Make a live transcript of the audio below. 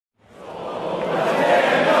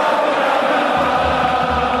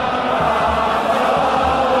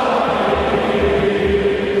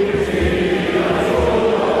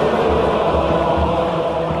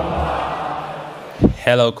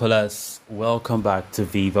Hello, callers. Welcome back to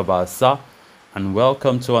Viva Barca, and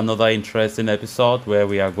welcome to another interesting episode where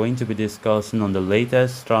we are going to be discussing on the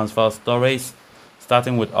latest transfer stories,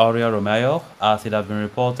 starting with Oriol Romeu, as it has been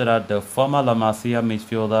reported that the former La Masia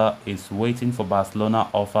midfielder is waiting for Barcelona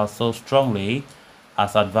offer so strongly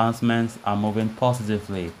as advancements are moving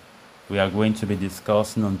positively. We are going to be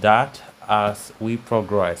discussing on that as we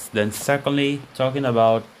progress. Then, secondly, talking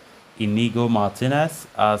about Inigo Martinez,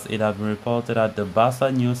 as it has been reported that the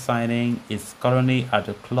Barca new signing is currently at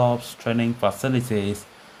the club's training facilities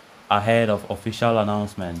ahead of official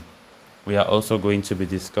announcement. We are also going to be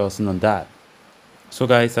discussing on that. So,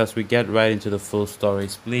 guys, as we get right into the full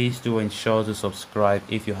stories, please do ensure to subscribe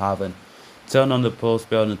if you haven't. Turn on the post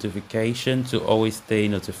bell notification to always stay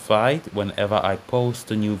notified whenever I post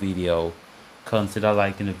a new video. Consider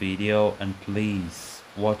liking the video and please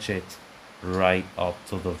watch it right up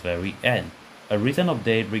to the very end. A recent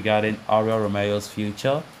update regarding Oriol Romeu's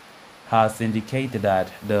future has indicated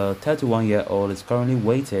that the 31-year-old is currently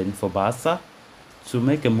waiting for Barca to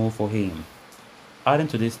make a move for him. Adding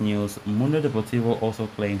to this news, Mundo Deportivo also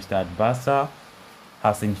claims that Barca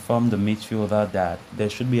has informed the midfielder that there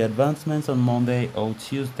should be advancements on Monday or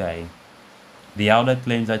Tuesday. The outlet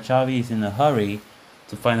claims that Xavi is in a hurry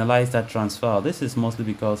to finalize that transfer. This is mostly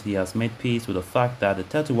because he has made peace with the fact that the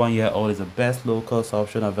 31-year-old is the best low-cost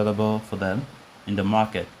option available for them in the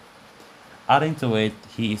market. Adding to it,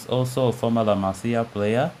 he is also a former La Masia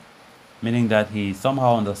player, meaning that he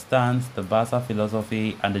somehow understands the Barca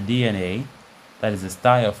philosophy and the DNA, that is the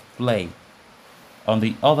style of play. On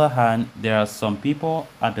the other hand, there are some people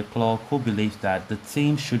at the club who believe that the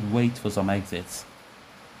team should wait for some exits.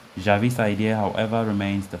 Xavi's idea, however,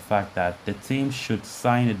 remains the fact that the team should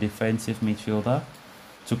sign a defensive midfielder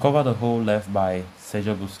to cover the hole left by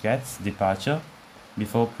Sergio Busquets' departure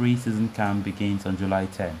before pre-season camp begins on July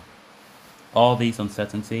 10. All this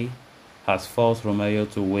uncertainty has forced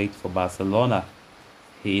Romeu to wait for Barcelona.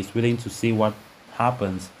 He is willing to see what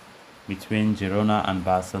happens between Girona and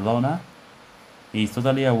Barcelona. He is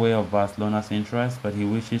totally aware of Barcelona's interest, but he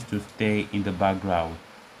wishes to stay in the background.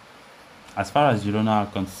 As far as Girona are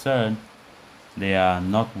concerned, they are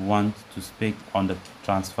not one to speak on the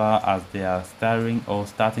transfer as they are starting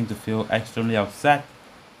to feel extremely upset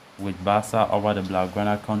with Barca over the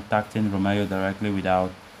Blaugrana contacting Romeu directly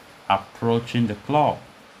without approaching the club.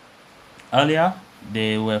 Earlier,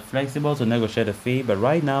 they were flexible to negotiate a fee, but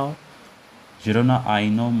right now, Girona are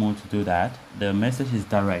in no mood to do that. The message is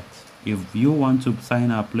direct. If you want to sign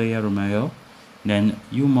our player Romeu, then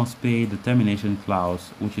you must pay the termination clause,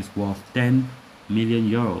 which is worth 10 million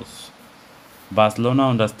euros. Barcelona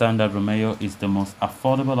understand that Romeu is the most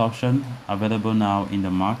affordable option available now in the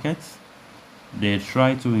market. They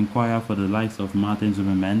try to inquire for the likes of Martin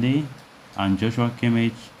Zubimendi and Joshua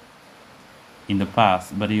Kimmich in the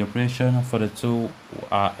past, but the operation for the two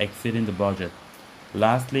are exceeding the budget.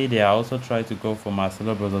 Lastly, they are also trying to go for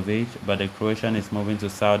Marcelo Brozovic, but the Croatian is moving to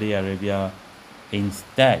Saudi Arabia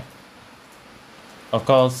instead. Of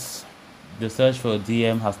course, the search for a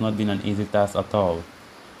DM has not been an easy task at all.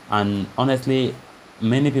 And honestly,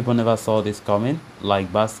 many people never saw this coming. Like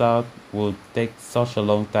Barca would take such a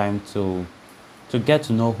long time to get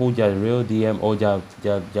to know who their real DM or their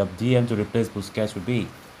DM to replace Busquets would be.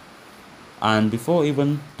 And before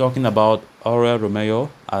even talking about Oriol Romeu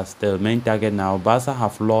as the main target now, Barca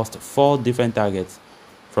have lost 4 different targets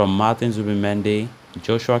from Martin Zubimendi,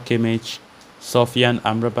 Joshua Kimmich, Sofian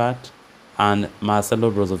Amrabat, and Marcelo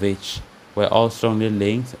Brozovic were all strongly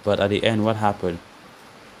linked, but at the end, what happened?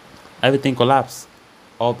 Everything collapsed,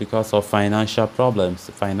 all because of financial problems,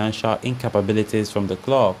 financial incapabilities from the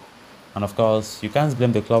club. And of course, you can't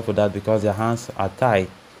blame the club for that because their hands are tied.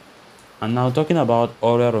 And now talking about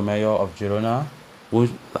Oriol Romeu of Girona,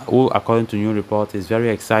 who according to new report is very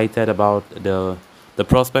excited about the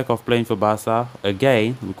prospect of playing for Barca.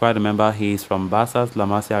 Again, we quite remember he is from Barca's La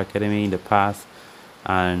Masia Academy in the past,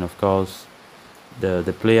 and of course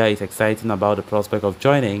the player is excited about the prospect of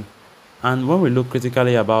joining. And when we look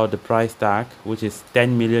critically about the price tag, which is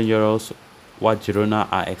 10 million euros, what Girona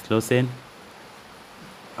are excluding,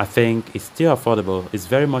 I think it's still affordable. It's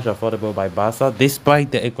very much affordable by Barca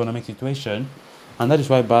despite the economic situation, and that is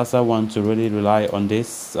why Barca want to really rely on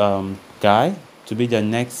this guy to be their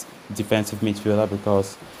next defensive midfielder,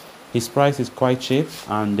 because his price is quite cheap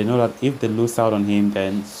and they know that if they lose out on him,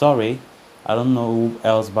 then sorry, I don't know who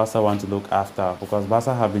else Barca want to look after, because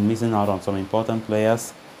Barca have been missing out on some important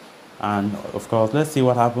players. And of course, let's see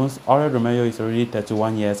what happens. Oriol Romeu is already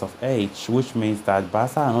 31 years of age, which means that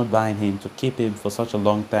Barca are not buying him to keep him for such a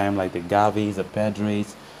long time like the Gavis, the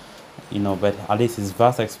Pedris, but at least his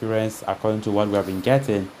vast experience, according to what we have been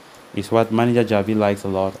getting, is what manager Javi likes a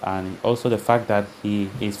lot, and also the fact that he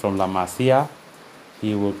is from La Masia.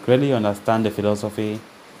 He will greatly understand the philosophy,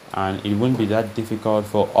 and it won't be that difficult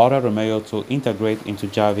for Oriol Romeu to integrate into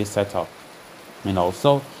Javi's setup.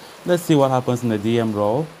 So let's see what happens in the DM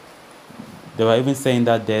role. They were even saying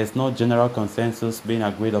that there's no general consensus being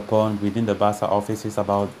agreed upon within the Barca offices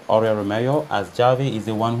about Oriol Romeu, as Javi is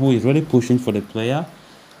the one who is really pushing for the player.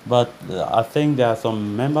 But I think there are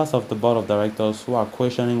some members of the board of directors who are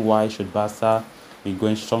questioning why should Barca be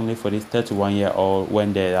going strongly for this 31-year-old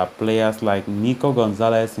when there are players like Nico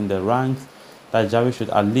Gonzalez in the ranks that Javi should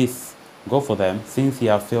at least go for them, since he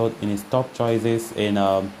has failed in his top choices in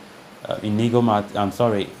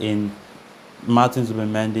in Martin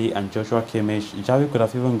Zubimendi and Joshua Kimmich. Javi could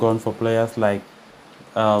have even gone for players like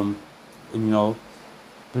um, you know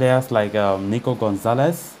Nico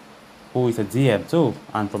Gonzalez, who is a DM too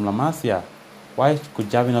and from La Masia. Why could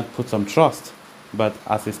Javi not put some trust? But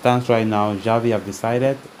as it stands right now, Javi have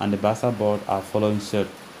decided and the Barca board are following suit.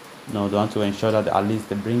 They want to ensure that at least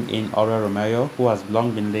they bring in Oriol Romeu, who has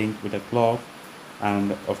long been linked with the club,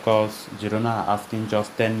 and of course Girona are asking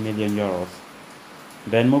just 10 million euros.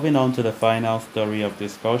 Then moving on to the final story of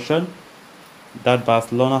discussion, that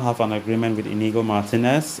Barcelona have an agreement with Inigo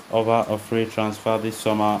Martinez over a free transfer this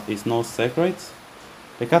summer is no secret.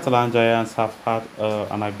 The Catalan Giants have had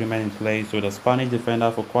an agreement in place with the Spanish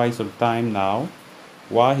defender for quite some time now,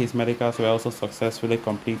 while his medicals were also successfully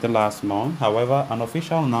completed last month. However, an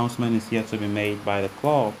official announcement is yet to be made by the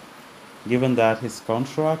club, given that his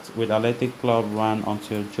contract with Athletic Club ran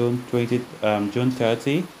until June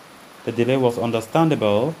 30. The delay was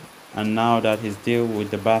understandable, and now that his deal with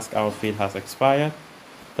the Basque outfit has expired,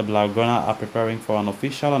 the Blaugrana are preparing for an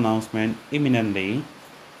official announcement imminently.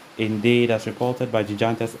 Indeed, as reported by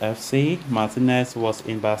Gigantes FC, Martinez was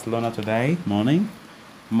in Barcelona today morning.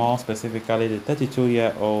 More specifically, the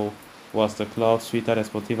 32-year-old was the club's Ciutat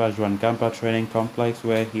Esportiva Joan Gamper training complex,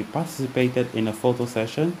 where he participated in a photo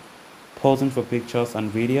session, posing for pictures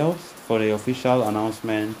and videos for the official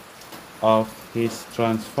announcement of his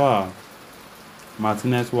transfer.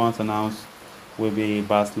 Martinez, once announced, will be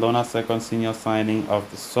Barcelona's second senior signing of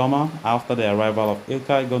the summer after the arrival of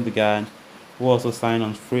Ilkay Gundogan, who also signed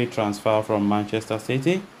on free transfer from Manchester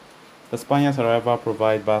City. The Spaniards, however,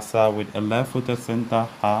 provide Barca with a left-footed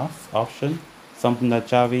centre-half option, something that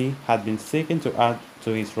Xavi had been seeking to add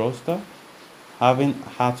to his roster, having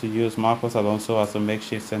had to use Marcos Alonso as a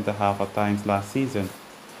makeshift centre-half at times last season.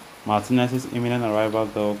 Martinez's imminent arrival,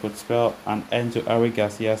 though, could spell an end to Eric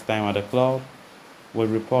Garcia's time at the club,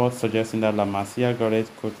 with reports suggesting that La Masia Goret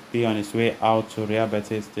could be on his way out to Real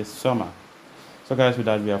Betis this summer. So guys, with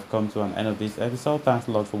that we have come to an end of this episode. Thanks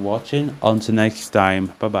a lot for watching. Until next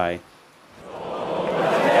time, bye bye.